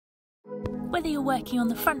Whether you're working on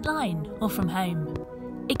the front line or from home,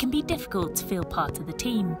 it can be difficult to feel part of the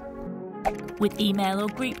team. With email or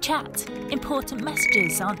group chat, important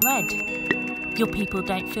messages aren't read. Your people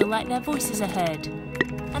don't feel like their voices are heard,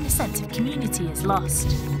 and a sense of community is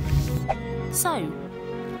lost. So,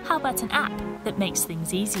 how about an app that makes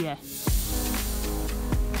things easier?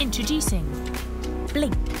 Introducing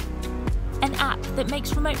Blink, an app that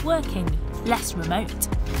makes remote working less remote.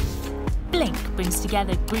 Blink brings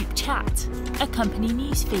together group chat, a company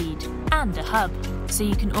newsfeed, and a hub, so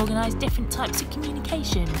you can organise different types of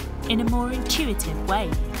communication in a more intuitive way.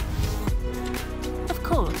 Of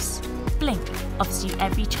course, Blink offers you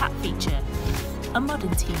every chat feature a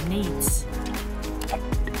modern team needs.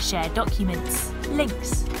 Share documents,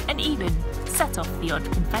 links, and even set off the odd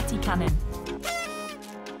confetti cannon.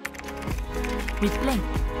 With Blink,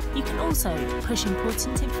 you can also push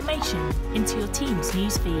important information into your team's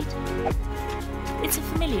newsfeed. It's a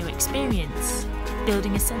familiar experience,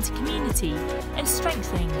 building a sense of community and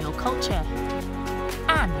strengthening your culture.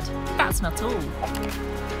 And that's not all.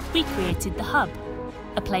 We created the Hub,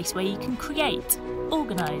 a place where you can create,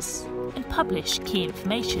 organise and publish key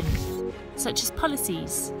information, such as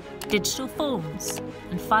policies, digital forms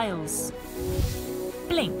and files.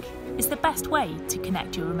 Blink is the best way to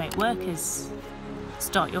connect your remote workers.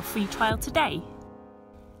 Start your free trial today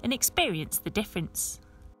and experience the difference.